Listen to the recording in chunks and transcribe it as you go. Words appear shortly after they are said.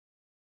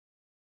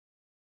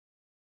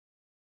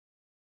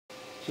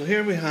So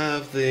here we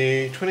have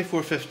the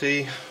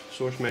 2450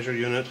 source measure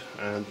unit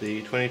and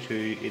the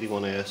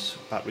 2281S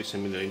battery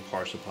simulating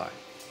power supply.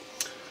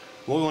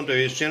 What we want to do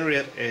is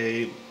generate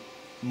a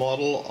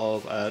model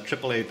of a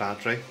AAA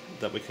battery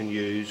that we can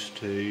use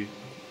to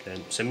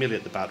then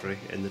simulate the battery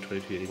in the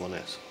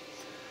 2281S.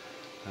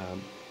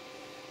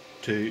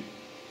 To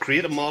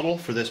create a model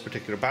for this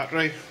particular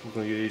battery, we're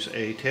going to use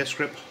a test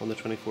script on the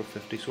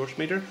 2450 source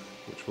meter,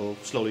 which will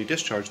slowly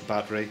discharge the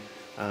battery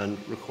and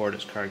record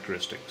its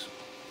characteristics.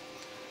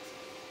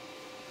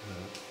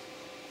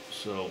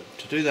 So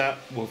to do that,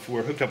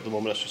 we're hooked up at the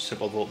moment. It's just a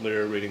simple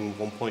voltmeter reading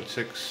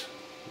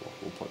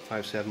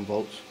 1.57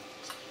 volts,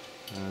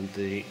 and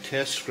the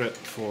test script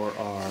for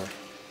our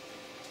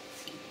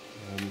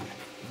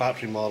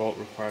battery model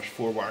requires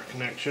 4-wire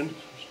connection. So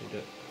just need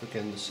to hook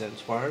in the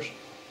sense wires.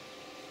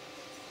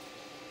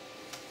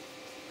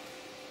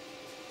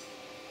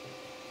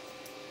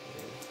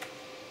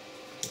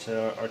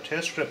 So our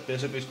test script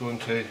basically is going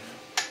to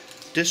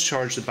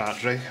discharge the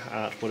battery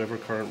at whatever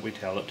current we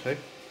tell it to,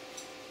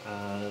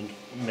 and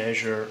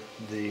measure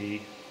the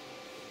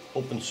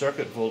open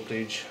circuit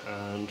voltage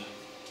and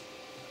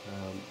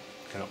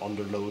kind of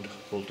under load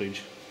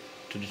voltage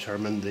to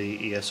determine the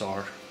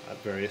ESR at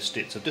various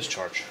states of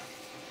discharge.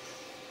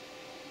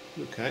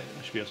 Okay,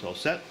 that should be all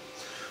set.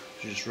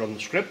 So just run the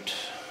script.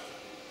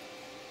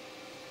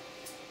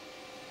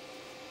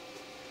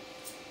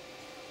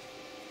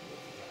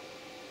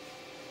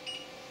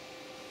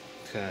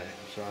 Okay,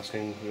 so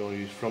asking if we want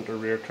to use front or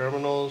rear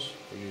terminals.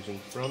 We're using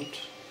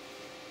front.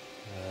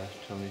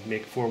 Tell me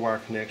make 4-wire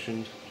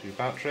connections to your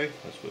battery.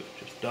 That's what we've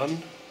just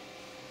done.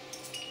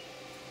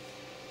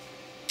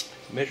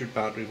 Measured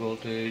battery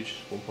voltage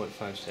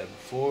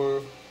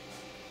 1.574.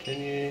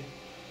 Continue.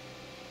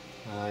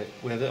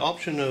 We have the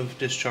option of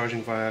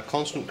discharging via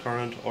constant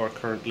current or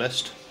current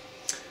list.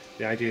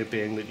 The idea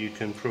being that you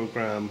can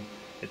program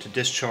it to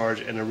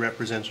discharge in a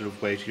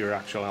representative way to your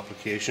actual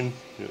application.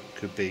 It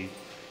could be,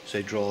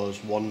 say, draws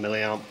 1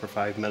 milliamp for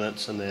 5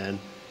 minutes and then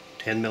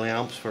 10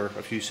 milliamps for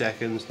a few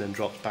seconds, then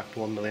drops back to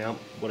 1 milliamp,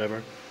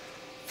 whatever.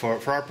 For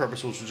our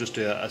purpose, we'll just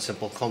do a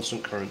simple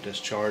constant current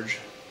discharge.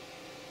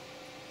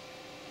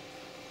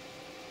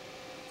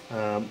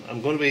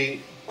 I'm going to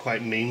be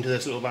quite mean to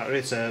this little battery.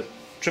 It's a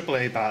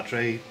AAA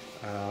battery,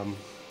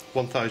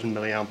 1000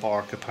 milliamp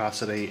hour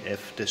capacity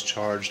if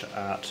discharged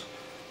at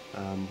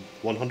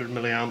 100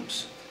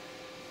 milliamps.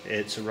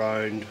 It's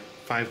around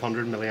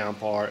 500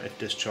 milliamp hour if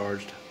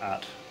discharged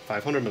at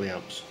 500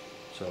 milliamps.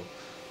 So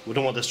we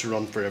don't want this to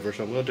run forever,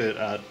 so I'm going to do it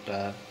at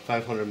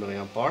 500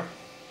 milliamp hour.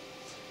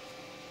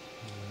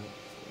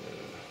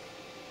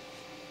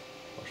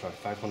 Or sorry,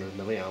 500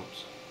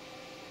 milliamps.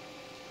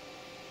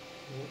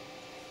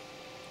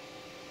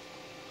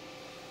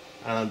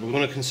 And we're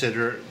going to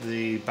consider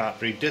the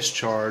battery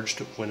discharged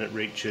when it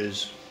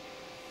reaches,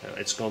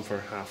 it's gone for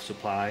half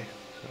supply,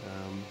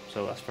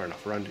 so that's fair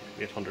enough, around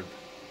 800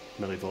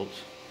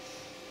 millivolts.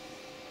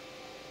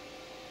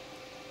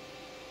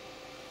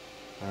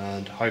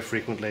 And how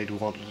frequently do we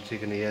want it to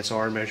take an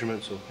ESR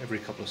measurement? So every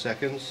couple of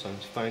seconds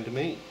sounds fine to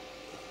me.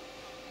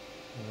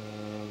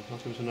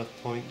 Not give us enough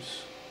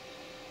points.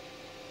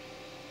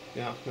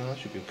 Yeah, no, that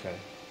should be okay.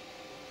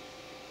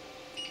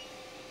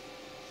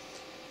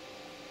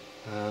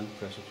 And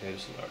press OK to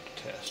start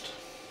the test.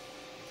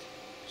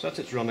 So that's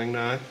it's running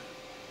now.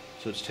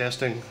 So it's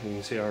testing. You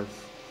can see our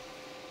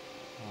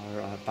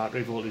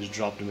battery voltage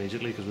dropped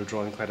immediately because we're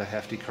drawing quite a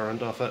hefty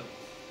current off it.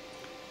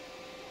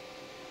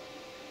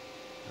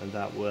 And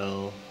that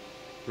will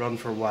run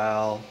for a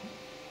while,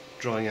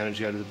 drawing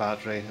energy out of the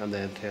battery, and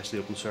then test the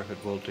open circuit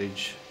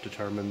voltage,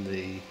 determine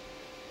the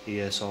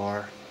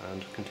ESR,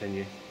 and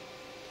continue.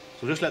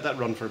 So just let that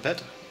run for a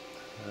bit,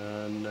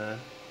 and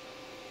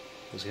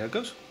we'll see how it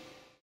goes.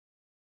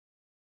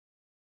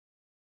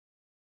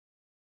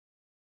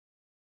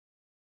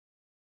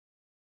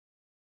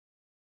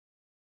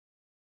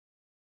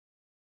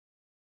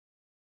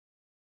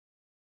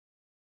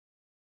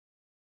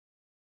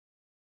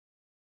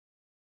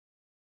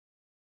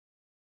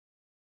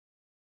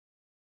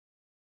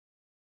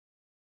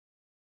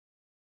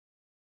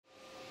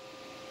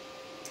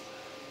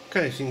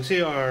 Okay, so you can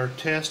see our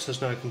test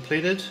has now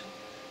completed.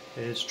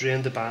 It's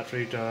drained the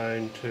battery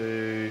down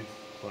to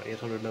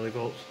 800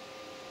 millivolts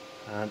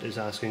and is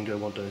asking, do I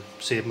want to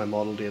save my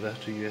model data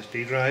to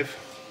USB drive,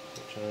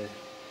 which I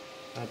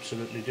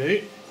absolutely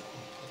do.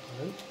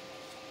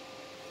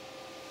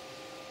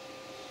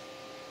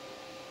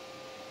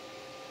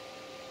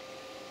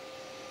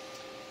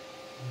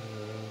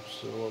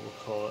 So what we'll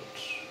call it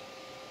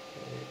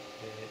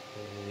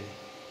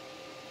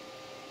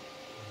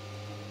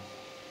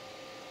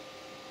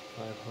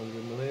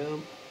 500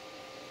 milliamp.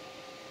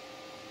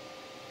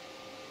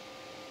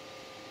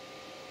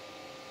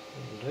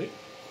 That'll do.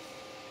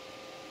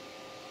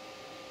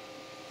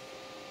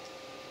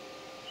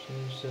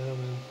 7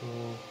 for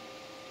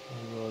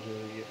audio,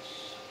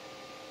 yes.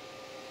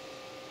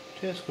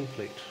 Test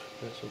complete.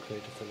 That's okay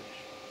to finish.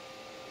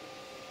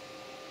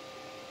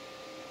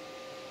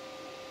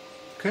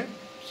 Okay,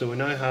 so we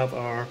now have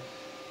our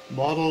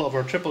model of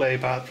our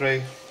AAA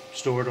battery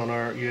stored on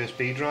our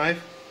USB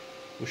drive.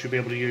 We should be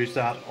able to use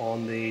that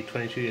on the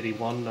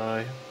 2281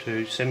 now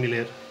to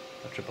simulate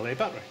a AAA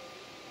battery.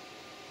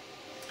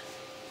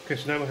 Okay,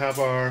 so now we have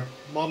our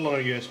model on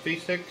our USB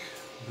stick.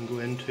 We can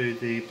go into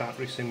the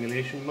battery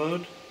simulation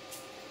mode.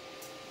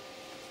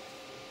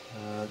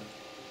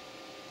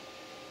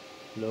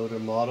 Load our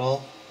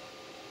model.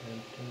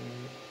 Enter.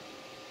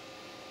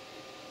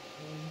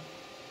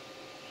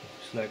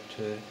 Select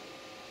to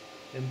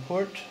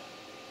import.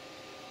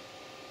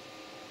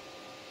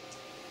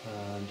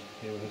 And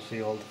here we can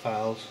see all the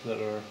files that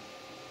are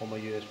on my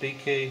USB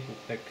key. We'll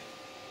pick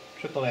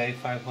AAA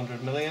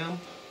 500 milliamp,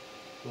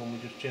 the one we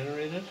just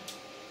generated,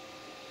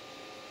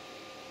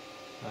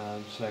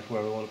 and select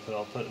where we want to put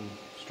output in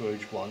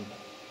storage 1.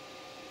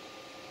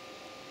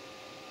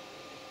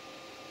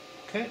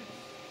 Okay. And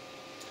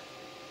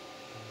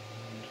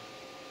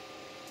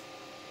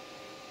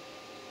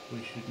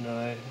we should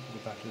now go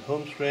back to the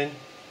home screen,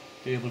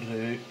 be able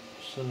to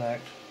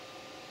select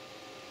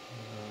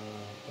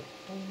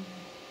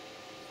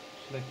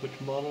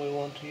which model we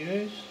want to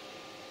use.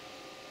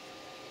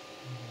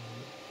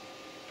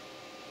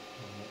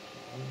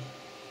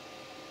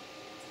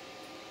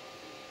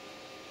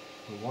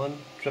 One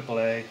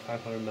AAA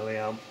 500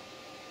 milliamp.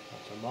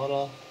 That's our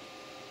model.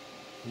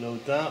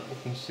 Load that. We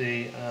can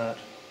see at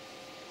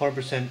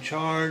 100%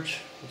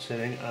 charge, it's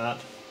sitting at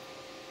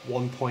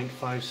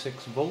 1.56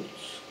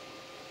 volts.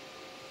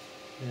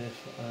 If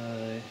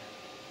I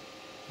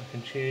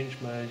can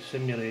change my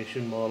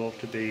simulation model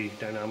to be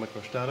dynamic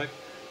or static.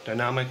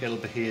 Dynamic, it'll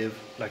behave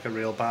like a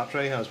real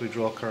battery. As we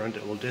draw current,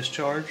 it will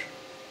discharge.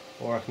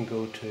 Or I can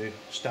go to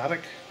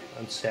static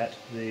and set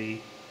the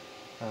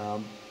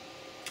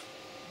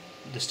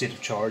state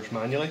of charge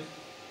manually.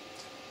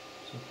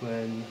 So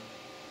when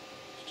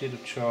state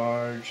of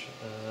charge,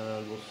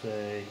 we'll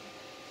say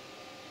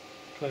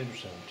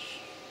 20%.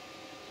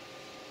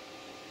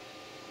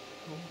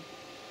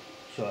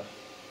 So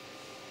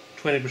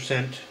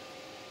 20%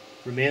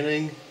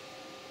 remaining.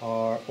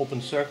 Our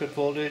open circuit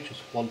voltage is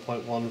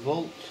 1.1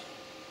 volts.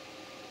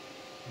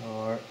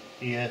 Our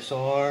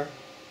ESR is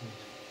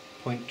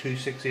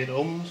 0.268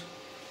 ohms.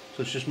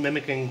 So it's just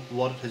mimicking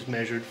what it has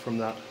measured from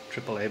that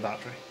AAA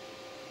battery.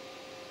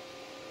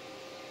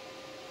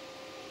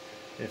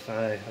 If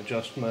I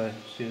adjust my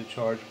state of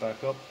charge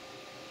back up,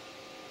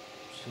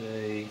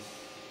 say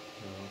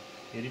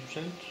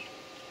 80%.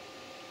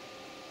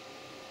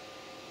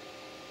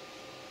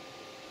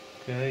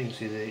 Okay, you can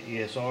see the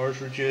ESR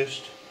is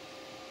reduced.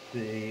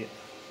 The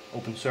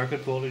open circuit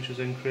voltage has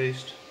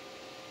increased.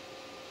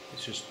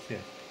 It's just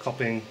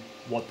copying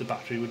what the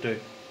battery would do.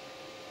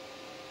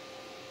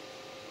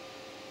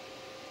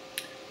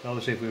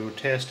 Obviously, if we were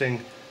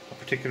testing a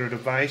particular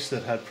device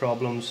that had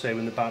problems, say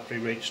when the battery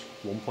reached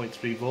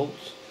 1.3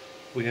 volts,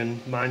 we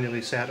can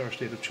manually set our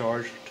state of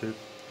charge to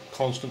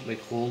constantly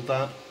hold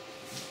that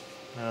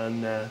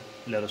and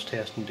let us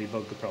test and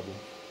debug the problem.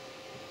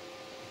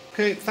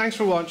 Okay, thanks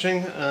for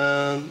watching.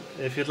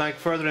 If you'd like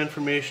further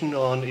information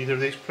on either of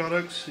these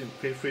products,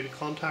 feel free to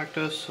contact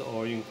us,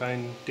 or you can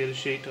find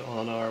datasheet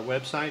on our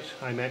website,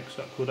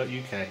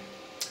 imex.co.uk.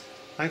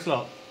 Thanks a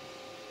lot.